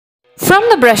From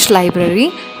the brush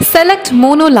library, select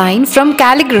monoline from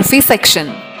calligraphy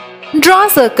section. Draw a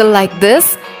circle like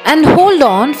this and hold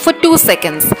on for 2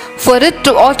 seconds for it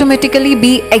to automatically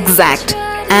be exact,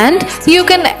 and you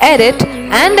can edit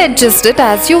and adjust it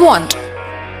as you want.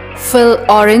 Fill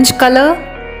orange color.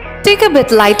 Take a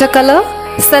bit lighter color.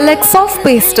 Select soft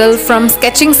pastel from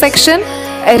sketching section.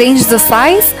 Arrange the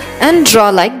size and draw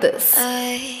like this.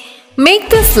 Make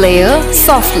this layer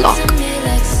soft lock.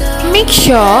 Make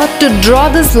sure to draw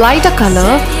this lighter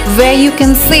color where you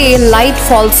can say light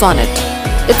falls on it.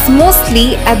 It's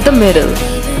mostly at the middle.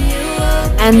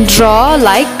 And draw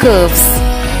like curves.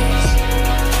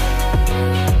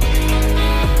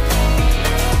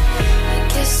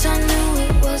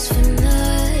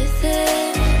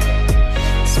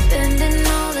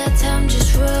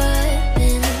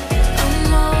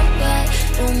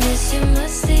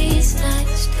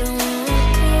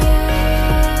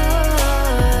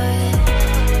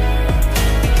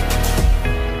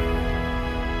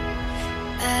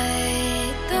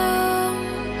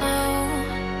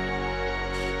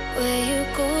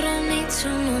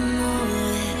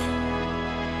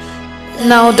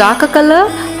 Now darker color,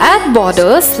 add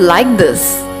borders like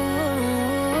this.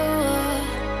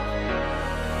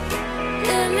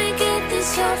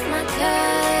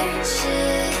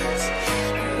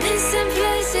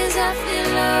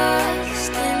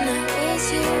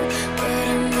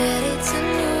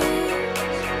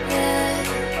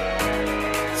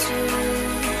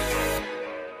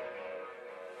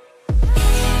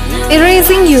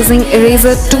 Erasing using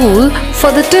eraser tool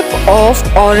for the tip of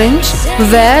orange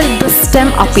where the stem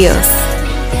appears.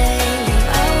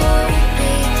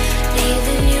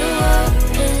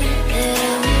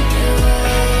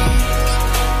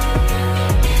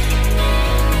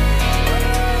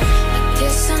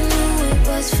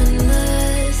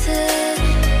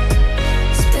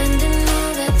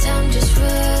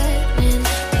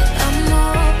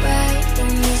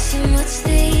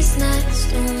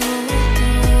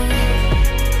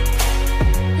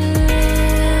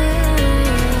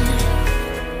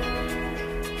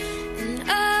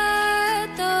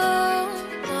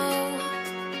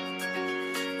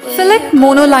 Select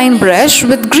monoline brush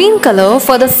with green color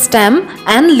for the stem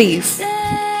and leaf.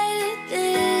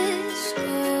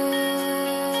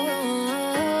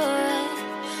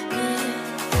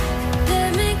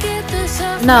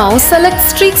 Now select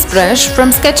streaks brush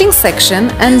from sketching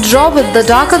section and draw with the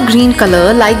darker green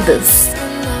color like this.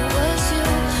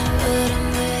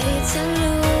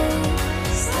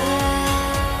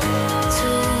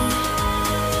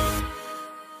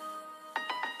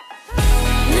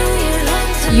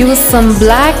 Use some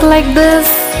black like this.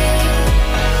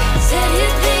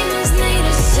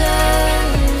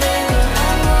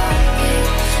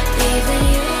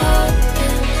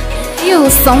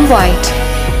 Use some white.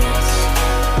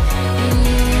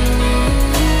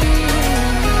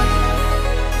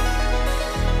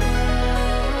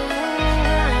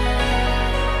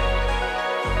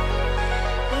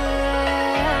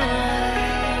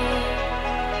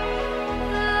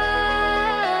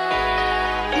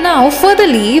 Now for the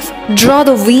leaf, draw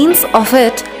the veins of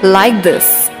it like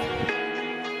this.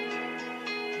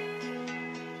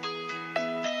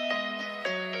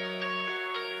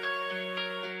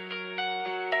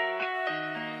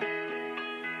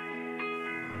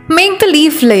 Make the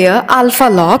leaf layer alpha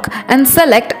lock and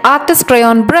select artist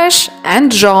crayon brush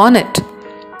and draw on it.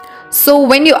 So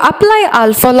when you apply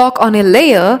alpha lock on a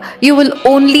layer, you will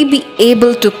only be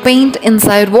able to paint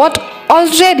inside what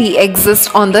already exists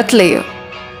on that layer.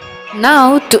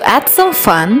 Now to add some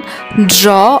fun,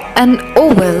 draw an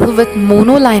oval with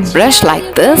monoline brush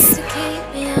like this.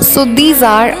 So these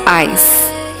are eyes.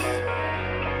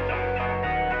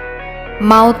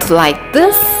 Mouth like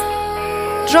this.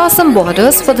 Draw some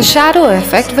borders for the shadow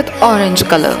effect with orange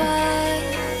color.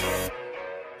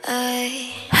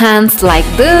 Hands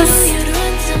like this.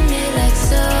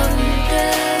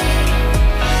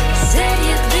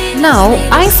 Now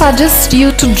I suggest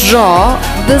you to draw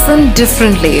this in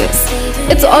different layers.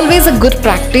 It's always a good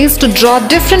practice to draw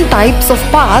different types of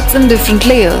parts in different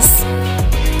layers.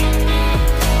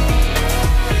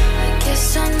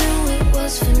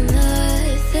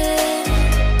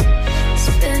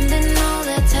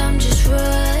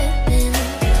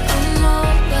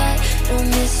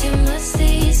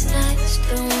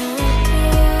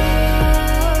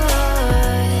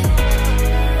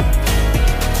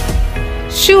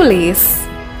 Shoelace.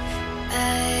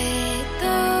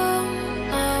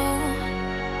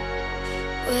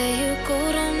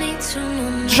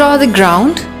 Draw the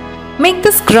ground. Make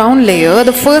this ground layer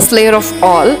the first layer of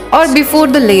all, or before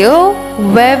the layer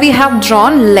where we have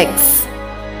drawn legs.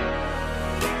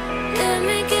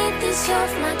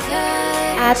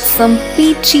 Add some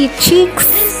peachy cheeks.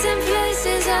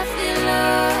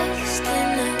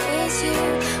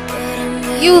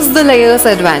 Use the layers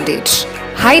advantage.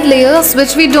 Hide layers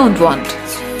which we don't want.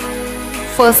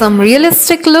 For some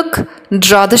realistic look,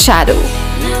 draw the shadow.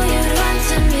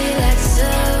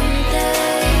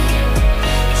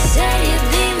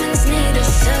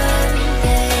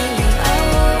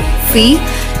 See,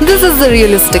 this is the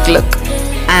realistic look.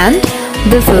 And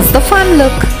this is the fun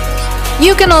look.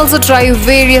 You can also try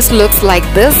various looks like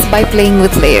this by playing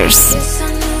with layers.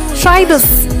 Try this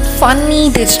funny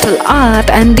digital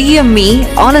art and DM me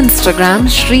on Instagram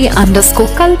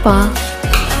Shree_Kalpa.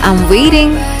 I'm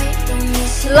waiting.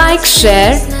 Like,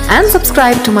 share and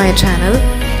subscribe to my channel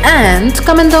and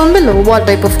comment down below what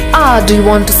type of art do you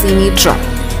want to see me draw.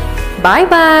 Bye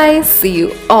bye. See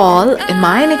you all in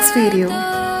my next video.